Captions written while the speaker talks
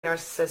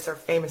narcissists are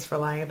famous for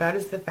lying about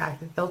is the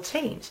fact that they'll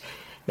change.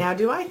 Now,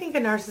 do I think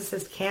a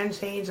narcissist can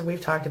change? And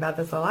we've talked about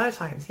this a lot of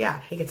times. Yeah,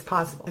 I think it's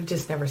possible. I've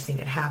just never seen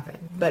it happen.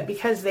 But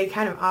because they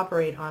kind of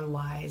operate on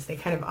lies, they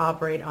kind of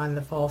operate on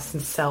the false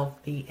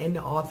self, the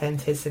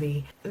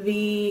inauthenticity,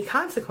 the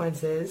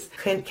consequences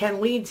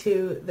can lead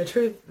to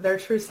their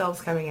true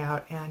selves coming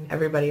out and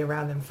everybody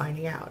around them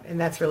finding out.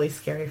 And that's really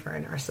scary for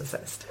a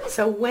narcissist.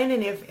 So when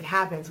and if it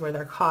happens where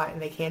they're caught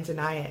and they can't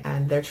deny it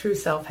and their true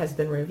self has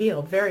been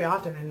revealed, very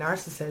often a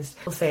narcissist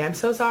will say, I'm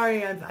so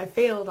sorry, I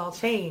failed, I'll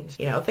change.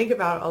 Think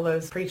about all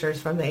those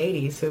preachers from the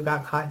 80s who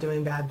got caught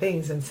doing bad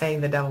things and saying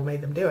the devil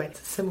made them do it.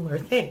 It's a similar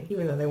thing,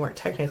 even though they weren't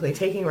technically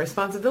taking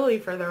responsibility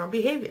for their own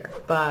behavior.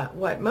 But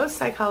what most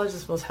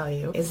psychologists will tell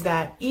you is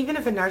that even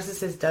if a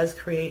narcissist does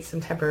create some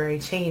temporary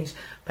change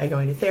by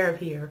going to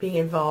therapy or being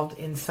involved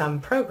in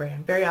some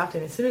program, very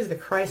often as soon as the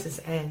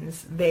crisis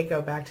ends, they go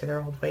back to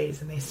their old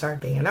ways and they start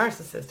being a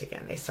narcissist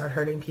again. They start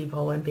hurting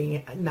people and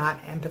being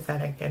not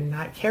empathetic and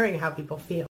not caring how people feel.